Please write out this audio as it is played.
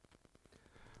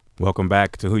Welcome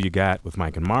back to Who You Got with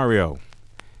Mike and Mario.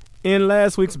 In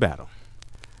last week's battle,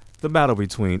 the battle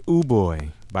between Ooh Boy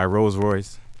by Rolls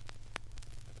Royce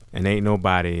and Ain't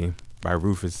Nobody by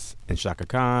Rufus and Shaka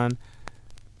Khan,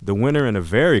 the winner in a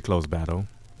very close battle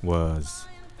was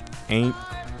Ain't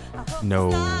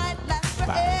Nobody.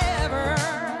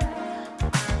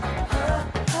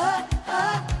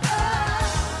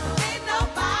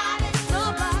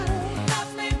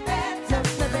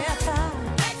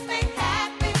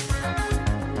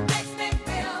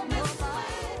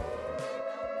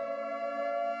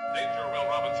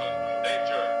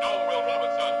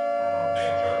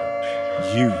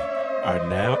 You are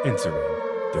now entering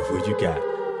the Who You Got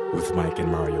with Mike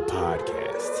and Mario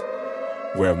podcast,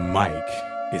 where Mike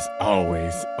is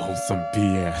always on some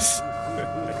BS.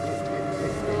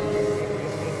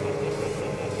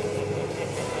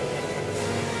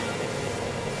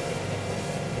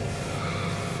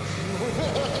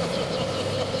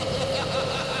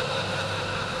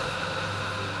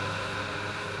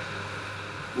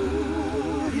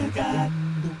 Who you got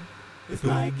with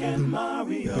Mike and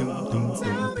Mario?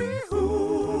 Tell me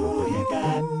who you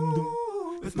got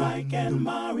with Mike and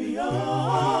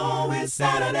Mario. It's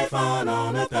Saturday fun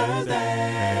on a Thursday.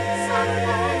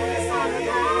 Saturday,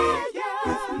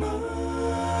 with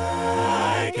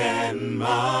Mike and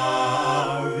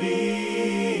Mario.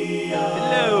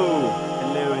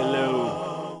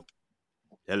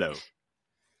 Hello.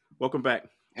 Welcome back.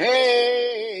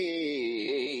 Hey,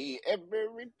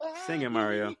 everybody. Sing it,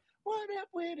 Mario. What up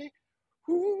with it?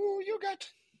 Who you got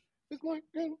with Mike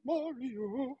and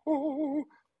Mario? Who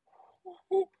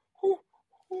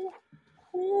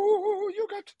you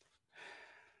got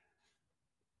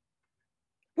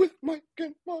with Mike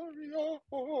and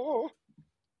Mario?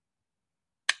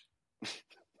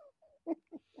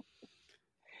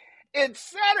 It's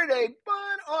Saturday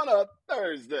fun on a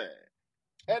Thursday.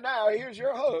 And now here's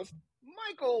your host,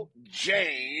 Michael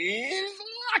James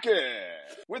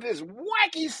Lockett, with his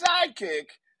wacky sidekick,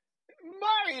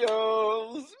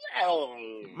 Mario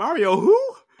Smells. Mario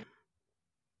who?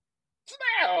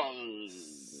 Smells.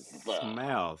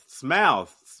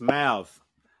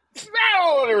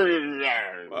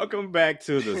 Welcome back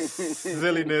to the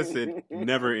silliness that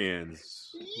never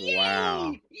ends.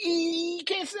 Wow.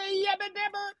 Can't say yabba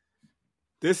dabba.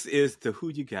 This is the Who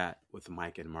You Got with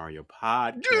Mike and Mario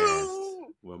podcast,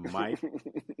 where Mike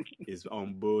is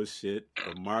on bullshit,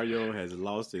 but Mario has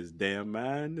lost his damn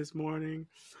mind this morning.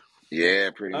 Yeah,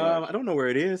 pretty much. I don't know where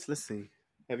it is. Let's see.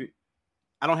 Have you?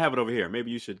 I don't have it over here. Maybe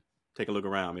you should take a look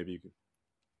around. Maybe you could.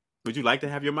 Would you like to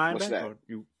have your mind What's back? that? Or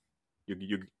you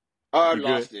I you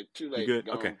lost good? it. Too late. You good?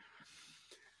 Gone. Okay.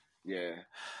 Yeah.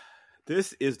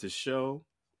 This is the show.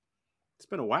 It's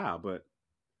been a while, but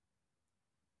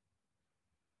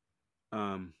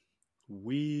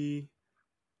we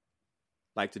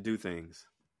like to do things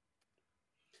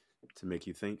to make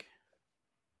you think,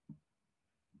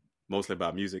 mostly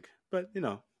about music, but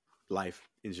life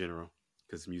in general,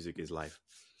 because music is life.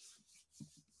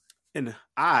 And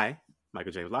I,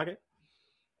 Michael James Lockett,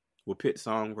 will pit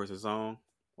song versus song,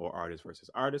 or artist versus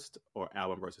artist, or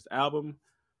album versus album,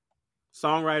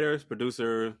 songwriters,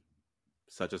 producer,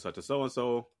 such and such and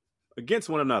so against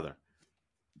one another,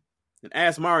 and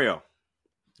ask Mario,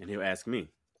 and he'll ask me.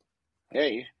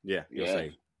 Hey. Yeah, he'll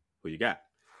say, who you got?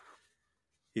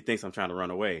 He thinks I'm trying to run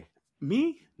away.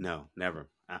 Me? No, never.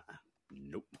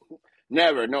 Nope.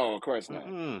 Never. No, of course not.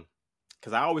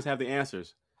 Because I always have the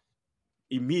answers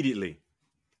immediately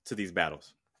to these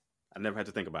battles. I never had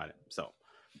to think about it. So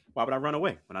why would I run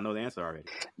away when I know the answer already?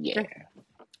 Yeah. Okay.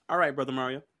 All right, Brother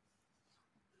Mario.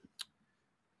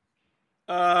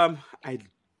 I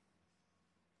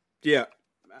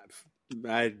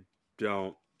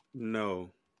don't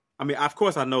know. I mean, of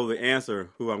course I know the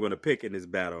answer who I'm going to pick in this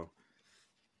battle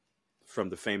from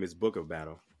the famous book of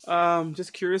battle.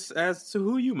 Just curious as to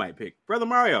who you might pick. Brother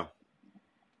Mario.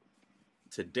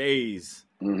 Today's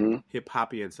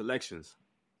hip-hopian selections.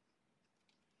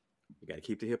 We got to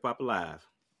keep the hip-hop alive.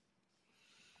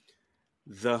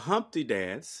 The Humpty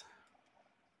Dance.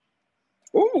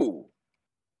 Ooh.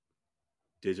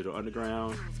 Digital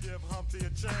Underground. Give Humpty a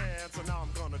chance, and now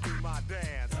I'm gonna do my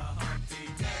dance. The Humpty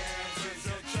Dance is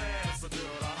your chance to do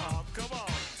the hump. Come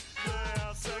on,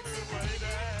 yeah, sexy lady.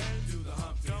 Do the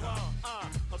Humpty Come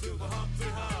hump. I'll do the Humpty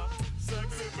hump.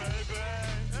 Sexy baby,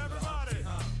 everybody,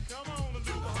 come on and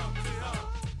do the Humpty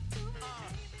hump.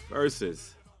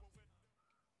 Versus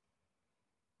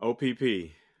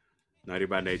O.P.P. Naughty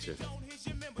by Nature. Don't hit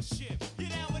your membership.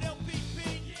 Get out with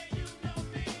O.P.P. Yeah, you know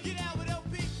me. Get out with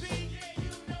O.P.P. Yeah,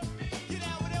 you know me. Get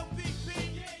out with O.P.P.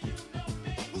 Yeah, you know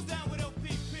me. Who's down with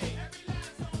O.P.P.? Every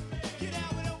last on me. Get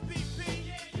out with O.P.P.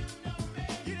 Yeah, you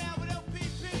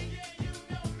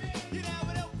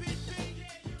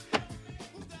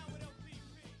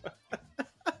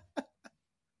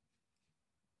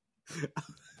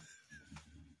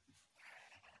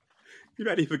You're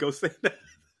not even gonna say that.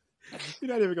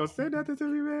 You're not even gonna say nothing to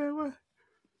me, man. What?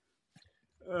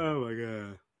 Oh my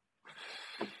god.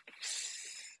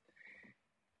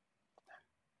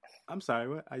 I'm sorry.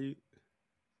 What are you?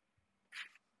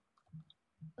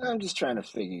 I'm just trying to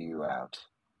figure you out.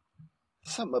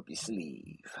 Something up your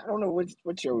sleeve. I don't know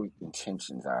what your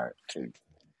intentions are.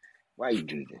 Why you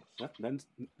do this? What? Nothing.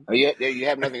 Oh, yeah, you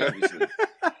have nothing up your sleeve.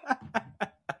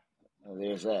 Oh,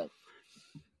 there's that.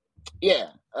 Yeah.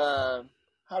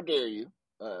 How dare you?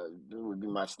 That would be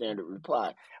my standard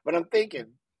reply. But I'm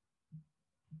thinking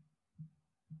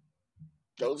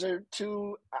those are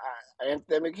two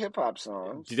anthemic hip hop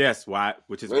songs. Yes. Why?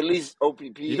 Which is Or at least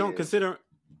O.P.P. You don't is. consider.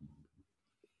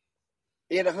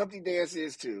 Yeah, the Humpty Dance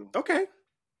is too. Okay.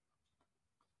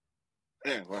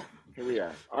 Yeah, well, here we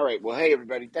are. All right. Well, hey,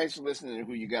 everybody. Thanks for listening to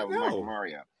Who You Got with Michael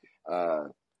Mario.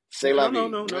 Say la vie.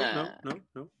 No.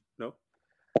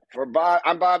 For Bob,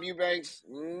 I'm Bob Eubanks.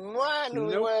 Newlyweds.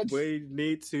 Nope, we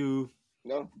need to.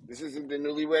 No, this isn't the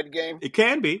newlywed game. It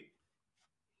can be.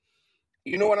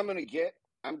 You know what I'm going to get?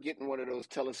 I'm getting one of those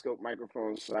telescope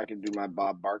microphones so I can do my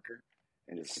Bob Barker.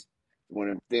 And it's one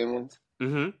of them thin ones.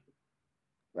 Mm-hmm.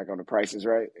 Like on The Price is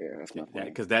Right. Yeah, that's my plan.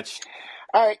 Because that's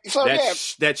all right. So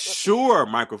that Shure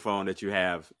microphone that you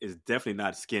have is definitely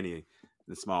not skinny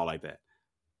and small like that.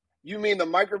 You mean the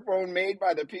microphone made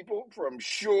by the people from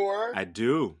Shure? I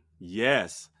do.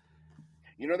 Yes.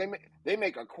 You know they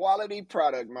make a quality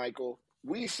product, Michael.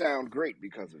 We sound great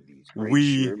because of these great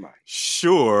Shure mics.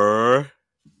 Sure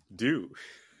do.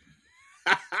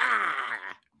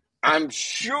 I'm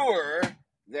sure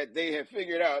that they have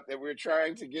figured out that we're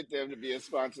trying to get them to be a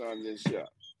sponsor on this show.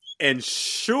 And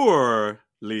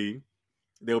surely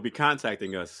they'll be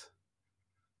contacting us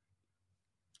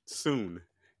soon.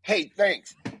 Hey,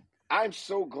 thanks. I'm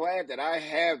so glad that I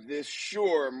have this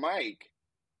Shure mic.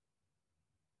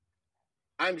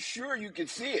 I'm sure you can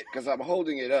see it because I'm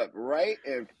holding it up right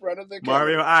in front of the camera.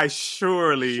 Mario, I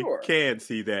surely can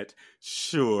see that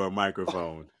Shure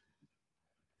microphone.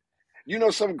 You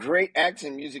know some great acts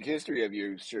in music history have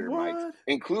used Shure mics,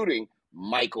 including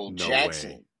Michael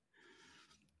Jackson.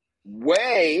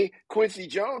 Way Quincy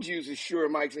Jones uses Shure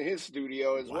mics in his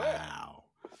studio as well. Wow.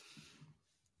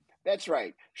 That's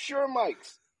right. Shure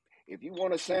mics. If you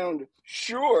want to sound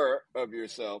sure of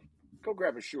yourself, go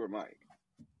grab a Shure mic.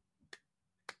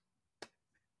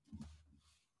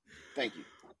 Thank you.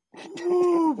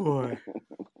 Oh, boy.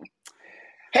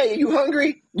 Hey, are you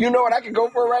hungry? You know what I could go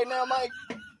for right now, Mike?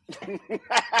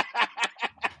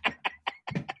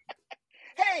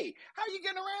 Hey, how you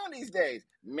getting around these days?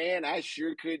 Man, I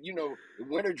sure could. You know,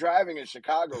 winter driving in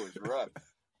Chicago is rough.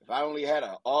 If I only had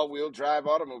an all-wheel drive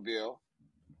automobile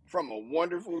from a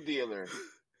wonderful dealer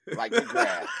like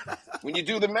McGrath. When you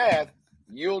do the math,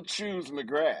 you'll choose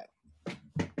McGrath.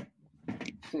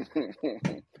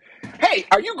 Hey,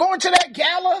 are you going to that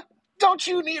gala? Don't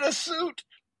you need a suit?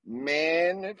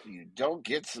 Man, if you don't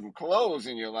get some clothes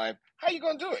in your life, how you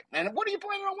going to do it? And what are you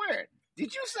planning on wearing?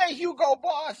 Did you say Hugo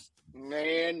Boss?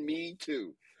 Man, me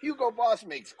too. Hugo Boss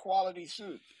makes quality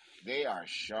suits. They are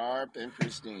sharp and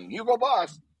pristine. Hugo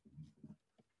Boss.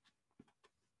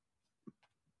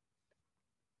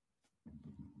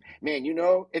 Man, you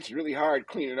know, it's really hard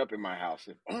cleaning up in my house.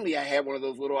 If only I had one of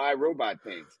those little iRobot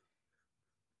things.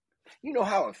 You know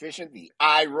how efficient the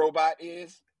iRobot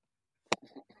is?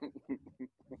 You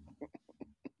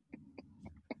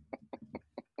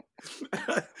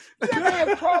ever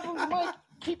have problems, Mike,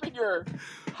 keeping your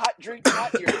hot drinks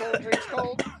hot and your cold drinks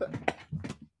cold?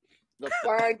 The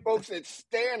fine folks at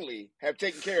Stanley have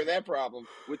taken care of that problem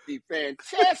with the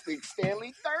fantastic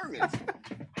Stanley thermos.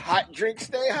 Hot drinks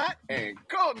stay hot and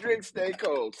cold drinks stay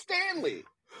cold. Stanley.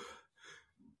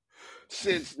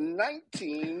 Since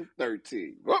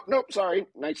 1913. Oh, nope, sorry,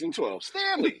 1912.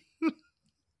 Stanley.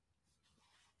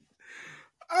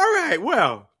 All right,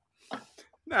 well,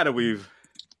 now that we've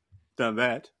done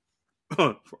that.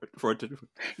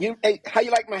 Hey, how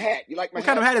you like my hat? You like my hat? What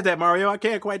kind of hat is that, Mario? I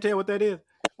can't quite tell what that is.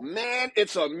 Man,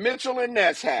 it's a Mitchell &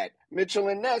 Ness hat.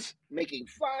 Mitchell & Ness making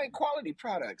fine quality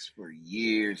products for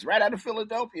years. Right out of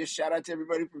Philadelphia. Shout out to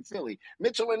everybody from Philly.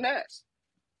 Mitchell & Ness.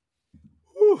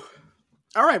 Whew.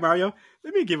 All right, Mario.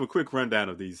 Let me give a quick rundown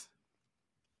of these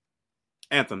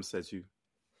anthems, as you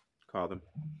call them.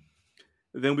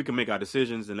 Then we can make our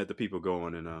decisions and let the people go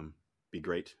on and be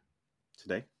great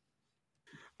today.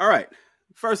 All right.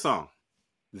 First song.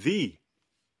 The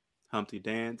Humpty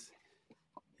Dance.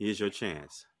 Here's your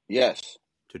chance. Yes.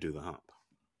 To do the hump.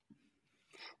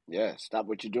 Yeah, stop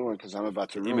what you're doing because I'm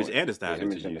about to ruin image and the style the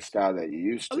image and the style that you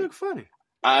used to. I look funny.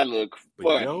 I look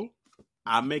funny. Yo,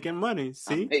 I'm making money.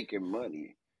 See? I'm making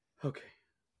money. Okay.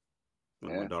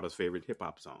 One of my daughter's favorite hip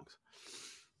hop songs.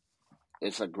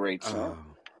 It's a great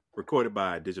song. Recorded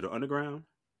by Digital Underground.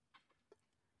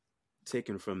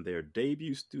 Taken from their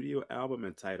debut studio album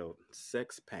entitled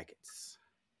Sex Packets.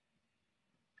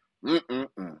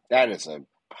 That is a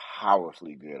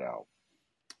powerfully good album.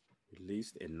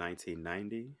 Released in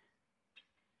 1990.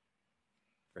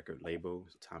 Record label,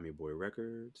 Tommy Boy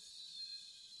Records.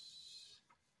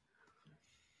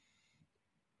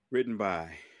 Written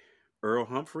by Earl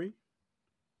Humphrey,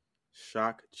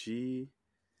 Shock G,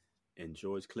 and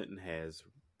George Clinton has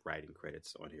writing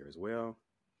credits on here as well.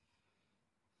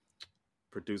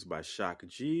 Produced by Shock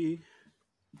G.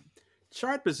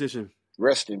 Chart position.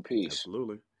 Rest in peace.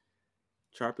 Absolutely.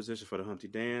 Chart position for the Humpty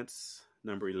Dance.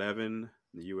 Number 11,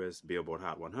 the U.S. Billboard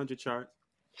Hot 100 chart.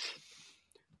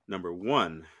 Number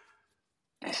 1,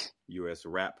 U.S.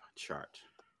 Rap chart.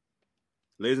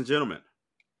 Ladies and gentlemen,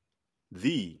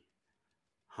 the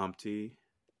Humpty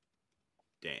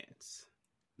Dance.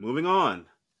 Moving on.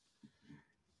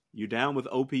 You down with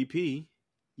O.P.P?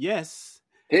 Yes.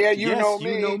 Yeah, You know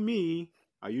me. You know me.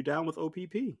 Are you down with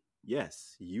O.P.P?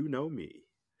 Yes, you know me.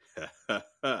 Yeah.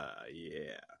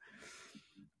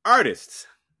 Artists.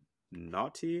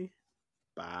 Naughty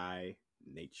by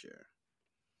Nature.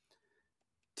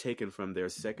 Taken from their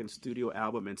second studio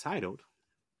album entitled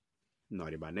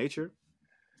Naughty by Nature.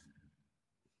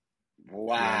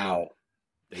 Wow.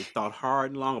 They thought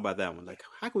hard and long about that one. Like,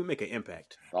 how can we make an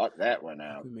impact? Thought that one How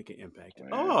out. can we make an impact? Wow.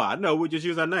 Oh, I know. We'll just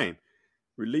use our name.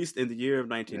 Released in the year of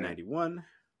 1991.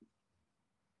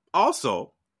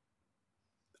 Also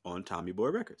on Tommy Boy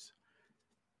Records.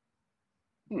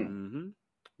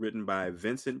 Written by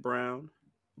Vincent Brown,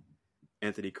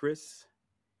 Anthony Chris,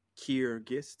 Keir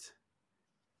Gist,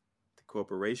 The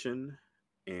Corporation,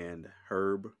 and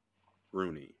Herb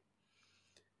Rooney.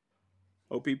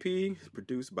 O.P.P. is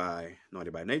produced by Naughty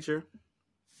by Nature.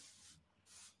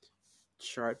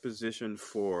 Chart position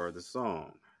for the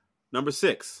song. Number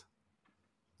 6,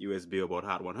 U.S. Billboard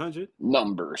Hot 100.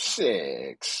 Number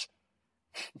 6.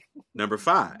 Number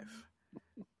 5,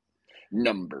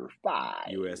 Number 5.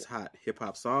 U.S. Hot Hip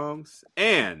Hop Songs.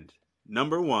 And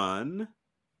number 1,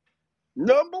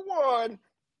 Number 1.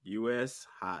 U.S.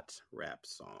 Hot Rap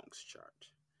Songs chart.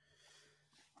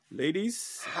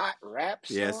 Ladies. Hot rap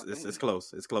song? Yes, it's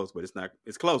close. It's close, but it's not.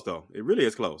 It's close, though. It really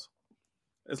is close.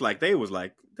 It's like they was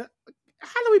like,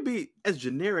 how do we be as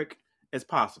generic as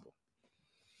possible?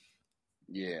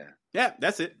 Yeah. Yeah,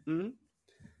 that's it. Mm-hmm.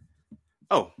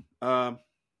 Oh,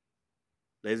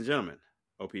 ladies and gentlemen,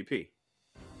 O.P.P.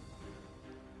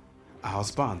 Our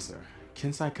sponsor,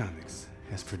 Kensai Comics,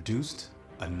 has produced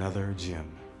another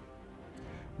gem.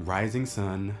 Rising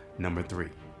Sun number 3.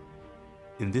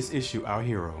 In this issue, our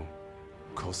hero,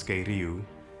 Kosuke Ryu,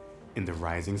 in the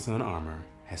Rising Sun armor,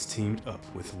 has teamed up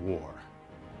with WAR,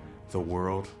 the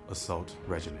World Assault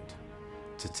Regiment,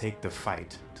 to take the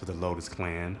fight to the Lotus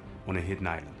Clan on a hidden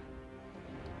island.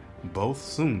 Both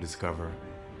soon discover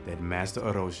that Master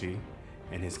Orochi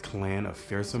and his clan of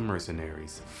fearsome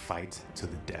mercenaries fight to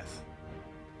the death.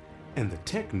 And the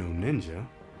Techno Ninja,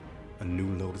 a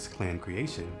new Lotus Clan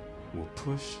creation, will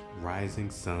push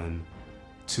Rising Sun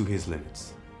to his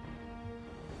limits.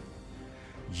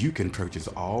 You can purchase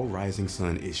all Rising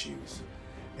Sun issues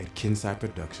at Kensai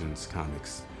Productions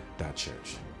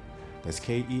Comics.church. That's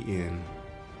KENSAI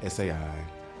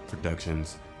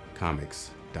Productions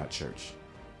Comics.church.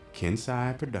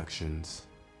 Kensai Productions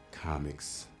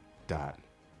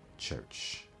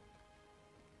Comics.church.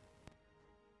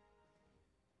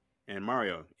 And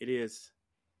Mario, it is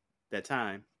that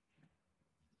time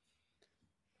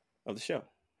of the show.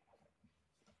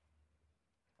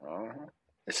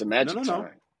 It's a magic No.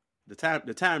 time.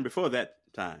 The time before that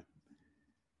time.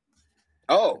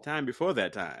 Oh. The time before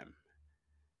that time.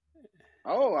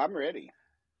 Oh, I'm ready.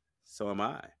 So am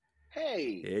I.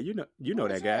 Hey. Yeah, you know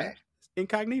that guy.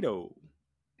 Incognito.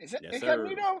 Is it Yes,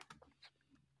 Incognito?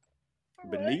 sir.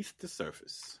 Beneath the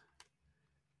Surface.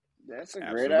 That's a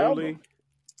great album.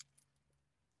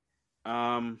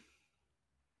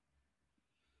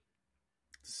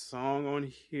 Song on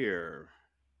here.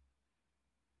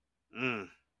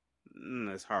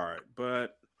 It's hard,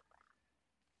 but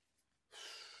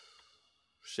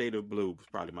Shade of Blue was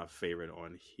probably my favorite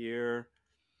on here.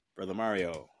 Brother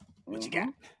Mario, what you got?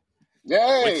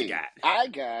 Hey, what you got? I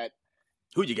got.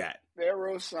 Who you got?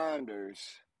 Pharoah Saunders.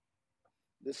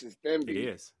 This is Themby. It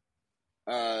is.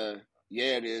 Yeah,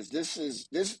 it is.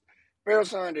 This Pharoah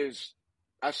Saunders.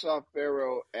 I saw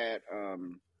Pharoah at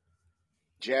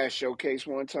Jazz Showcase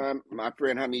one time. My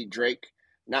friend Hamid Drake,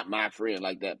 not my friend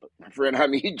like that, but my friend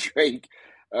Hamid Drake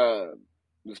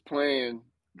was playing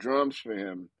drums for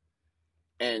him.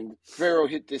 and Pharaoh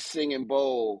hit this singing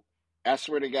bowl. I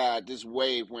swear to God, this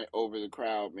wave went over the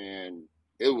crowd, man.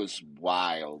 It was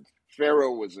wild.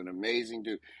 Pharaoh was an amazing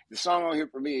dude. The song on here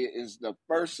for me is the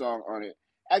first song on it.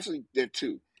 Actually, there are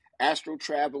two. Astral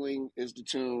Traveling is the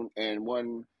tune, and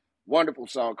one wonderful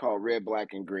song called Red,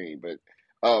 Black, and Green. But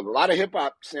a lot of hip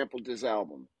hop sampled this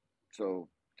album. So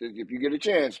if you get a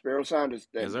chance, Pharaoh Saunders.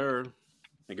 Yes, sir.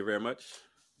 Thank you very much.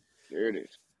 There it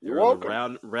is. You're There was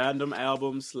welcome. a random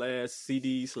album /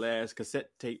 CD / cassette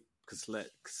tape /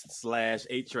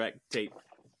 8-track tape.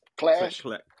 Clash.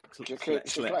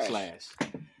 Slash.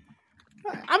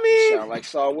 I mean, Sound like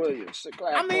Saul Williams.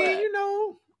 I mean, you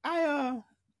know, I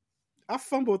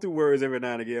fumble through words every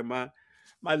now and again. My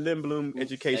Lindblom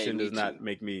education does not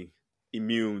make me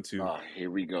immune to. Oh,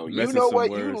 here we go. You messing know some what?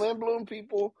 words. You Lindblom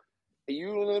people,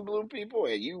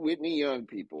 and you Whitney Young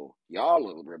people, y'all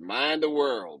will remind the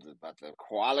world about the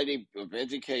quality of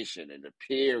education and the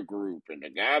peer group and the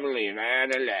gobbling and all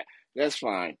that. That's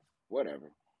fine.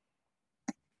 Whatever.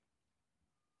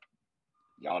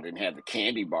 Y'all didn't have the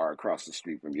candy bar across the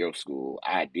street from your school.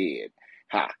 I did.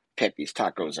 Pepe's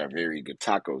Tacos are very good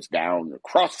tacos down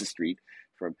across the street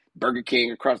from Burger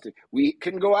King we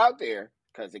couldn't go out there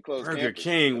because they closed Burger campus.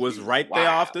 King was right there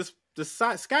off the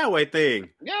Skyway thing.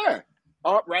 Yeah.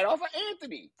 Right off of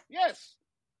Anthony. Yes.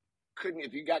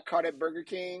 If you got caught at Burger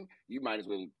King, you might as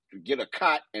well get a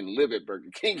cot and live at Burger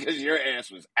King because your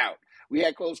ass was out. We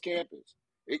had closed campus.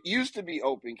 It used to be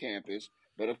open campus,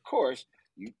 but of course,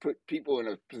 you put people in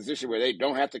a position where they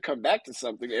don't have to come back to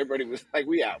something. Everybody was like,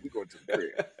 we out. We going to the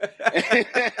crib.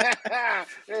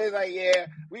 They was like, yeah,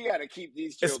 we got to keep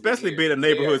these children Especially here. being a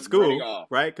neighborhood school,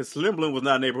 right? Because Lindblom was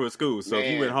not a neighborhood school. So if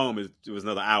you went home, it was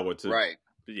another hour to. Right.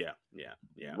 Yeah.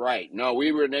 Right. No,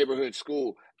 we were a neighborhood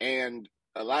school. And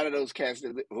a lot of those cats,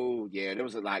 there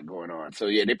was a lot going on. So,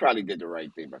 yeah, they probably did the right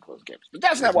thing by closing campus. But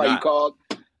that's not why you called.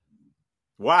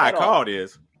 Why I called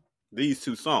is these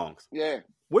two songs. Yeah.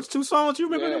 Which two songs you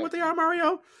remember what they are,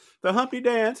 Mario? The Humpty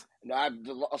Dance. No, I've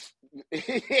lost. A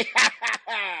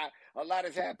lot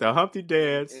has happened. The Humpty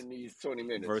Dance in these 20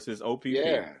 minutes versus O.P.P.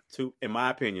 Yeah. Two, in my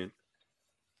opinion,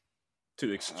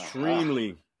 two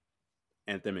extremely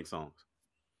anthemic songs.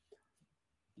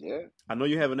 Yeah. I know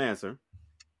you have an answer.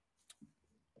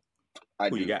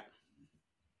 Who you got?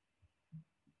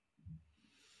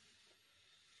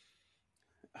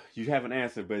 You have an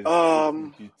answer, but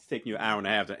it's taking you an hour and a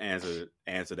half to answer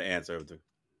the answer of the.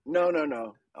 No.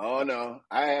 Oh no,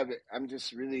 I have it. I'm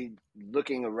just really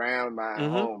looking around my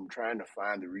home, trying to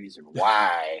find the reason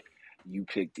why you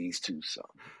picked these two songs.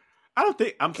 I'm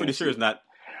pretty sure it's not.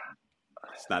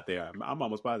 It's not there. I'm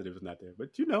almost positive it's not there.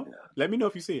 But let me know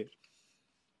if you see it.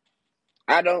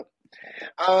 I don't.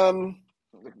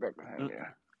 Look back behind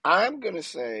there. I'm gonna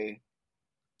say.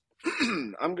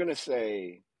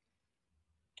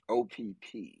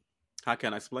 O.P.P. How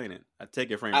can I explain it? I take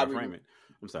it frame by frame it.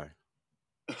 I'm sorry.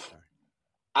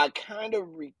 I kind of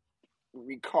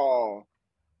recall.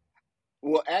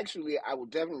 Well, actually, I will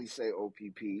definitely say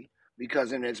O.P.P.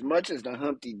 because in as much as the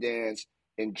Humpty Dance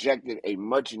injected a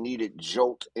much needed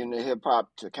jolt in the hip hop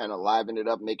to kind of liven it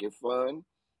up, make it fun,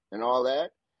 and all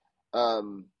that,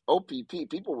 O.P.P.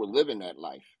 people were living that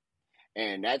life,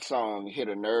 and that song hit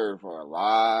a nerve for a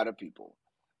lot of people.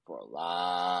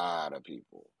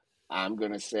 I'm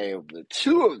going to say of the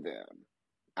two of them,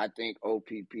 I think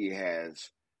O.P.P.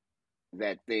 has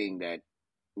that thing that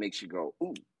makes you go,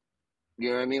 ooh. You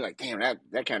know what I mean? Like, damn,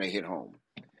 that kind of hit home.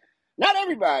 Not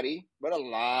everybody, but a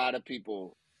lot of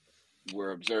people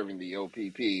were observing the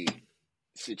O.P.P.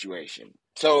 situation.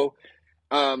 So,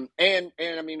 and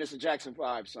I mean, it's a Jackson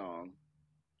 5 song.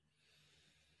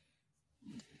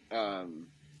 How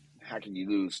can you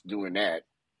lose doing that?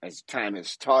 As time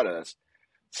has taught us,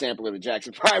 sampling a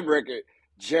Jackson 5 record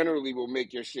generally will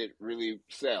make your shit really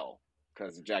sell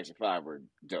because the Jackson 5 were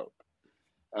dope.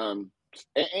 And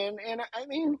I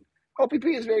mean,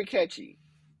 O.P.P. is very catchy,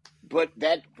 but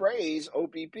that phrase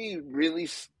O.P.P. really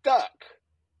stuck.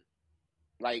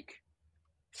 Like,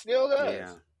 still does.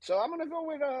 Yeah. So I'm gonna go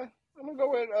with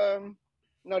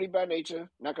Naughty by Nature,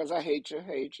 not because I hate you.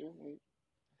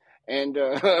 And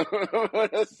I'm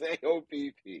gonna say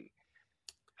O.P.P.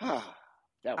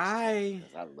 That was I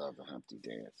love the Humpty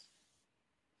Dance.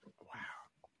 Wow.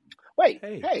 Wait.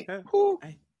 Hey. Who?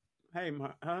 Hey.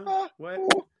 What?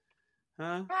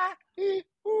 Huh? Who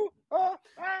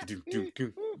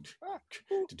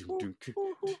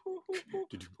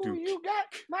you got?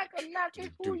 Michael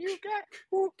Knocky. Who you got?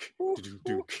 Who?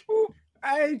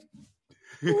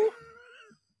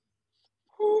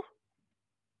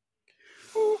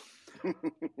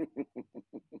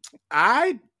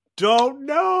 I don't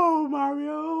know,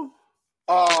 Mario.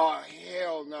 Oh,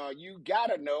 hell no. You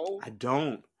gotta know. I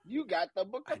don't. You got the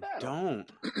book I of battle. don't.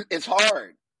 It's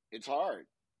hard. It's hard.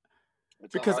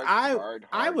 It's Because hard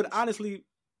I would listen. honestly,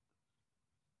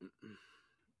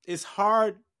 it's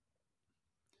hard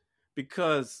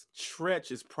because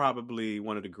Tretch is probably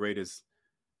one of the greatest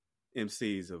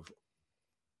MCs of,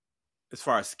 as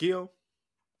far as skill,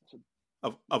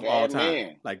 of all time.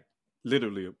 Man. Like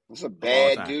literally, it's a of all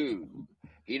bad time. dude.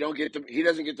 He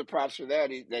doesn't get the props for that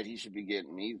he should be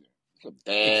getting either. It's a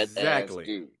bad ass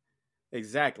dude.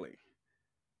 Exactly.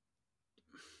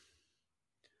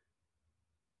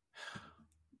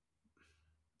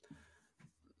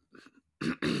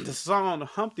 The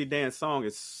Humpty Dance song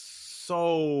is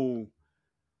so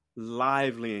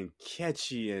lively and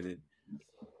catchy, and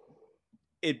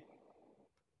it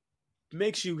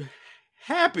makes you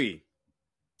happy.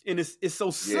 And it's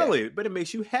so silly, but it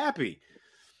makes you happy.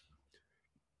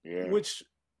 Yeah. Which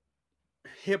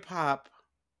hip hop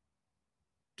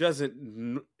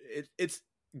doesn't. Its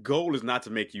goal is not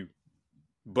to make you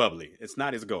bubbly. It's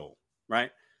not its goal, right?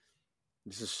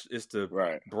 It's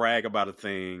to brag about a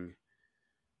thing,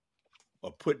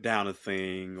 or put down a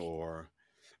thing, or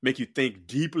make you think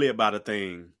deeply about a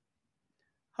thing.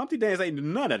 Humpty Dance ain't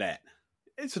none of that.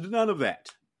 It's none of that.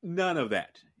 None of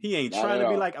that. He ain't Not trying at to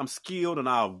be all. like, I'm skilled and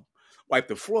I'll wipe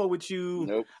the floor with you.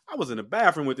 Nope. I was in the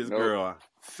bathroom with this Nope. girl,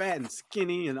 fat and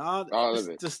skinny, and all of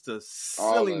it. Just the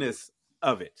silliness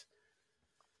of it.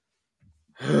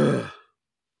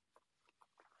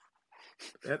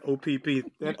 That O.P.P.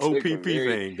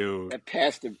 thing, dude. That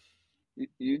pastor,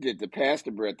 you did the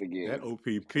pastor breath again. That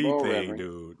O.P.P. Come on, thing, Reverend.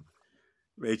 dude.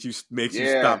 Makes you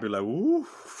stop. You're like, woo.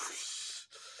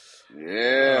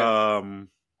 Yeah.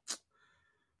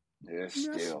 I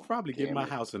should probably get my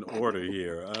house in order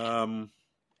here.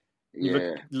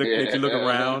 Yeah. Make you look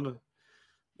around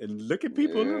and look at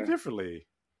people a little differently.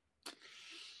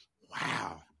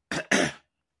 Wow.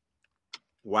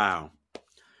 Wow.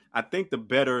 I think the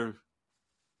better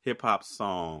hip hop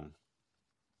song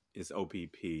is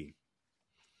O.P.P.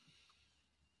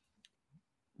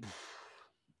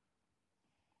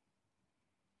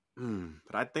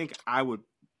 But I think I would,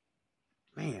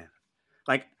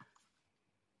 like,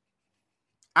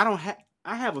 I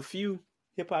have a few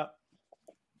hip hop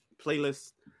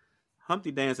playlists. Humpty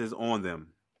Dance is on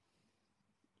them.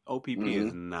 O.P.P.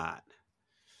 is not.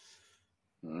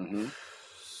 Mm-hmm.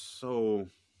 So,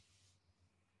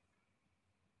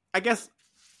 I guess,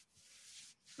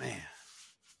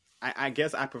 I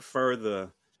guess I prefer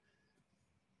the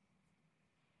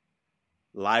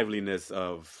liveliness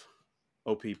of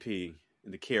O.P.P.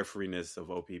 and the carefreeness of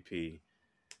O.P.P.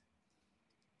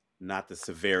 Not the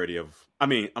severity of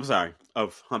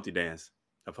Humpty Dance.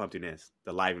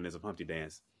 The liveliness of Humpty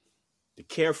Dance. The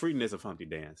carefreeness of Humpty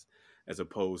Dance, as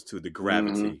opposed to the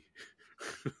gravity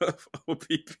of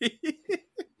O.P.P.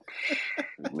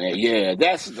 Man, yeah,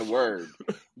 that's the word.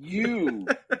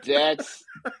 That's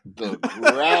the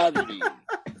gravity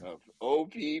of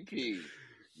O.P.P.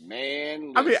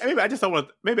 Man, listen. Maybe I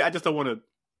just don't want to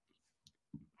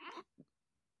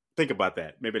think about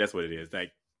that. Maybe that's what it is.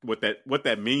 Like what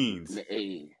that means,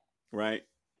 right?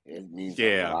 It means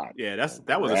a lot. Yeah.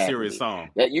 That was a serious song.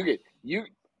 That you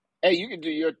can do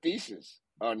your thesis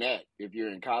on that if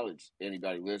you're in college.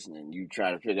 Anybody listening, you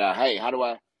try to figure out, hey, how do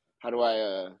I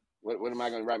what am I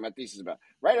going to write my thesis about?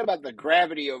 Write about the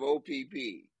gravity of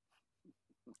O.P.P.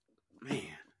 Man.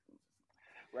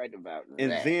 Write about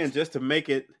and that. Then just to make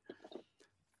it,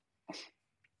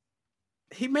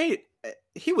 he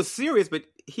was serious, but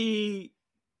he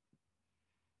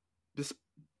just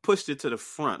pushed it to the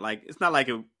front. Like, it's not like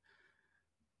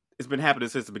it's been happening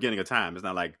since the beginning of time. It's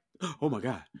not like, oh my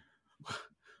God.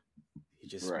 He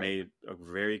just made a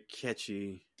very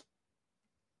catchy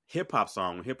hip hop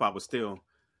song when hip hop was still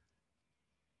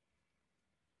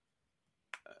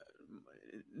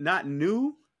not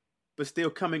new, but still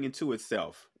coming into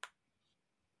itself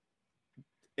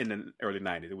in the early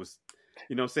 90s. It was,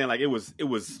 you know what I'm saying? Like it was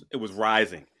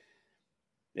rising.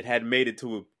 It hadn't made it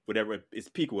to whatever its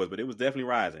peak was, but it was definitely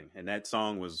rising. And that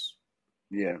song was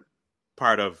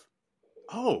part of,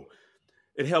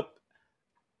 it helped.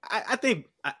 I think,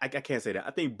 I can't say that.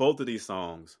 I think both of these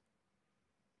songs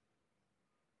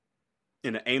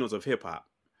in the annals of hip hop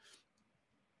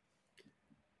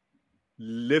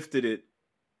lifted it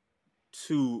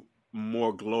to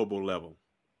more global level.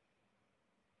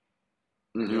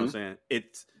 You know what I'm saying?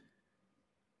 It's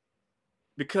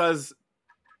because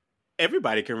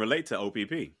everybody can relate to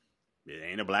O.P.P. It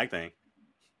ain't a black thing.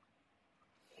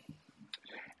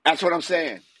 That's what I'm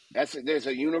saying. There's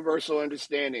a universal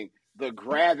understanding. The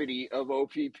gravity of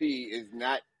O.P.P. is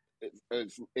not,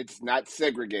 it's not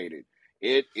segregated.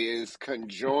 It is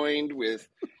conjoined with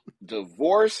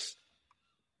divorce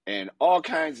and all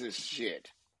kinds of shit.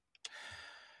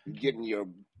 Getting your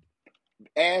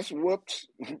ass whooped,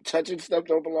 touching stuff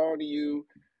don't belong to you,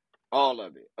 all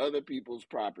of it. Other people's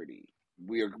property.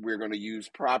 We're going to use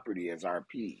property as our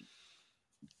P.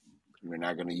 We're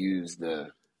not going to use the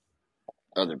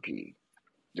other P.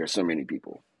 There's so many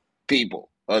people.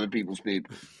 Other people's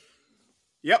people.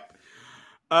 Yep.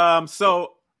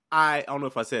 So I don't know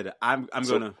if I said it. I'm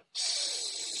gonna.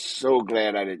 So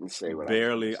glad I didn't say what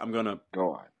barely. I I'm gonna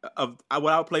go on.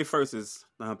 What I'll play first is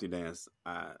the Humpty Dance.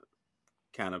 I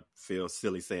kind of feel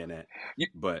silly saying that,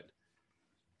 but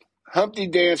Humpty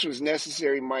Dance was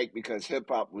necessary, Mike, because hip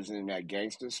hop was in that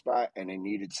gangster spot and they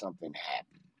needed something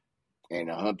happy. And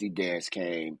the Humpty Dance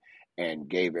came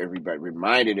and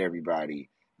reminded everybody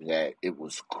that it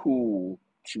was cool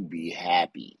to be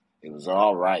happy. It was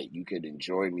all right. You could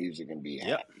enjoy music and be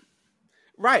happy.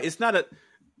 Right. It's not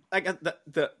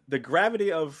the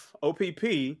gravity of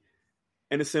O.P.P.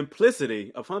 and the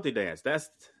simplicity of Humpty Dance.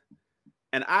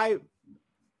 And I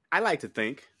like to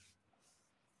think,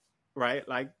 right?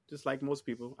 Like, just like most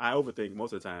people, I overthink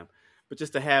most of the time. But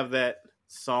just to have that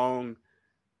song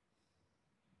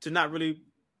to not really,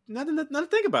 nothing to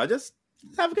think about. Just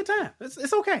have a good time.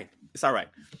 It's okay. It's all right.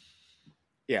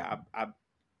 Yeah.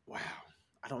 Wow.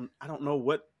 I don't know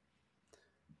what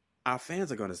our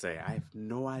fans are going to say. I have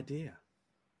no idea.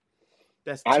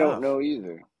 That's tough. I don't know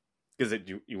either. Because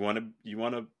you want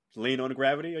to lean on the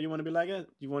gravity, or you want to be like it?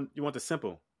 You want the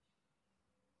simple?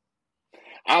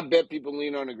 I bet people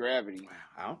lean on the gravity.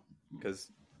 How? Because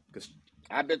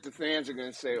I bet the fans are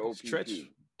going to say O.P.P.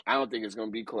 I don't think it's going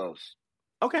to be close.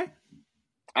 Okay.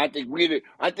 I think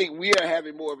we are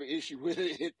having more of an issue with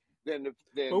it than the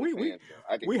fans.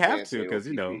 I think we have to, because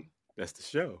that's the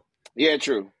show. Yeah,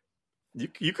 true.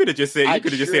 You could have just said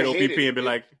O.P.P. and be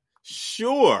like,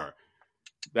 sure.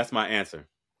 That's my answer.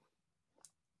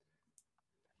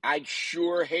 I'd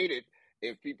sure hate it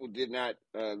if people did not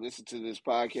listen to this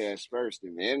podcast first,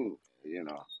 and then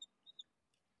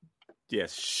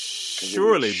Yes,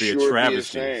 surely be a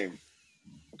travesty.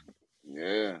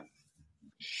 Yeah,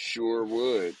 sure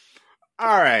would.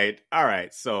 All right.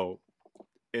 So,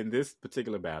 in this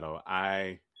particular battle,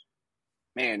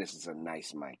 man, this is a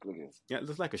nice mic. Look at this. Yeah, it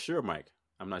looks like a Shure mic.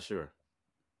 I'm not sure.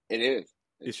 It is.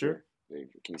 You sure? Can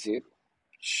you see it?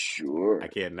 Sure. I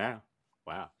can now.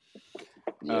 Wow.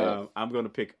 Yeah. I'm going to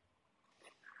pick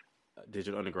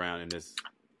Digital Underground in this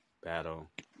battle,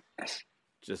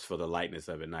 just for the lightness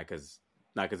of it, not because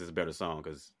it's a better song.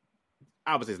 Because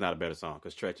obviously it's not a better song.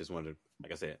 Because Tretch is one of the,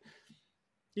 like I said,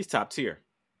 he's top tier,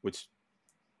 which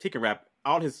he can rap.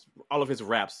 All of his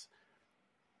raps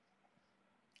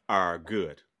are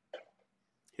good.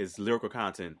 His lyrical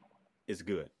content is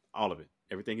good. All of it.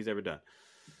 Everything he's ever done.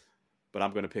 But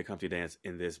I'm going to pick Humpty Dance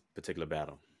in this particular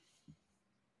battle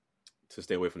to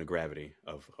stay away from the gravity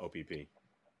of O.P.P.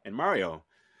 And Mario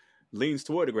leans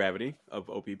toward the gravity of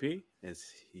O.P.P. as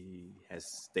he has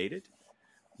stated.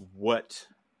 What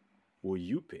will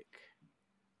you pick?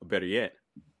 Or better yet,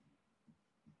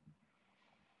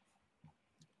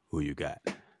 who you got?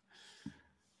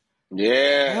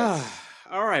 Yeah.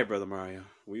 All right, Brother Mario.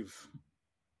 We've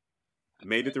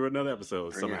made it through another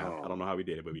episode somehow. I don't know how we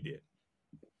did it, but we did.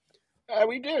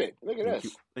 We did it. Look at us.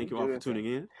 Thank you all for tuning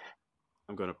in.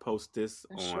 I'm going to post this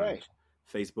on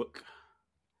Facebook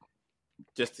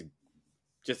just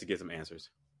to get some answers.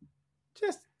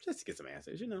 Just to get some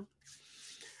answers,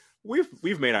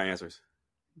 We've made our answers.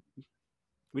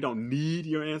 We don't need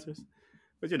your answers,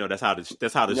 but that's how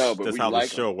the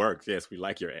show works. Yes, we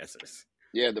like your answers.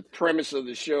 Yeah, the premise of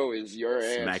the show is your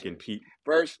answer. Smacking Pete.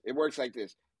 First, it works like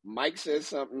this: Mike says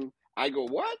something, I go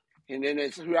what, and then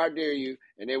it's how dare you,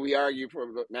 and then we argue for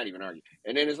not even argue,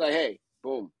 and then it's like, hey,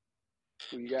 boom,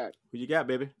 who you got? Who you got,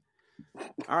 baby?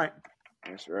 All right,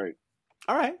 that's right.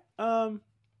 All right.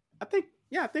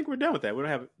 I think we're done with that. We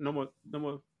don't have no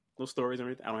stories or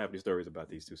anything. I don't have any stories about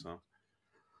these two songs.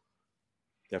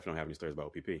 Definitely don't have any stories about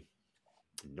O.P.P.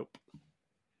 Nope.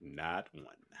 Not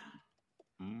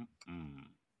one.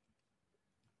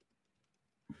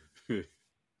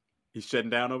 He's shutting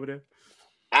down over there?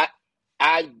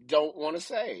 I don't want to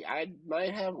say. I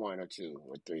might have one or two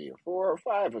or three or four or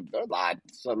five, a lot,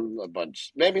 a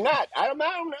bunch. Maybe not. I don't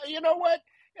know. You know what?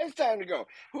 It's time to go.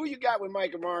 Who You Got with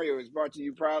Mike and Mario is brought to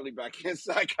you proudly by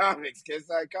Kensai Comics.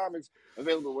 Kensai Comics,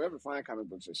 available wherever fine comic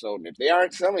books are sold. And if they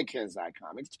aren't selling Kensai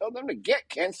Comics, tell them to get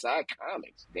Kensai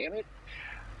Comics. Damn it.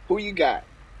 Who You Got?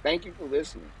 Thank you for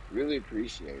listening. Really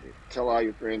appreciate it. Tell all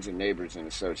your friends and neighbors and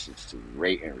associates to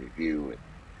rate and review and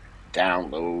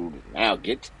download. Now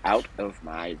get out of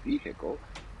my vehicle,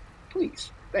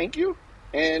 please. Thank you.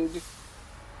 And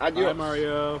adios. Bye,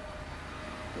 Mario.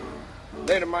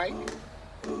 Later, Mike.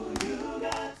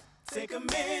 Take a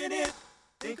minute,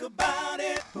 think about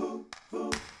it. Who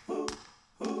you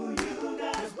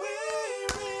got? 'Cause we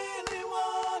really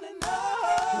wanna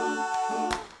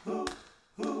know.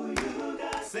 Who you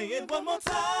got? Say it one more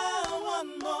time.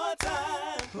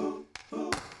 Who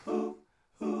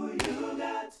you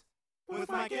got? With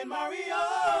Mike and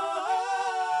Mario.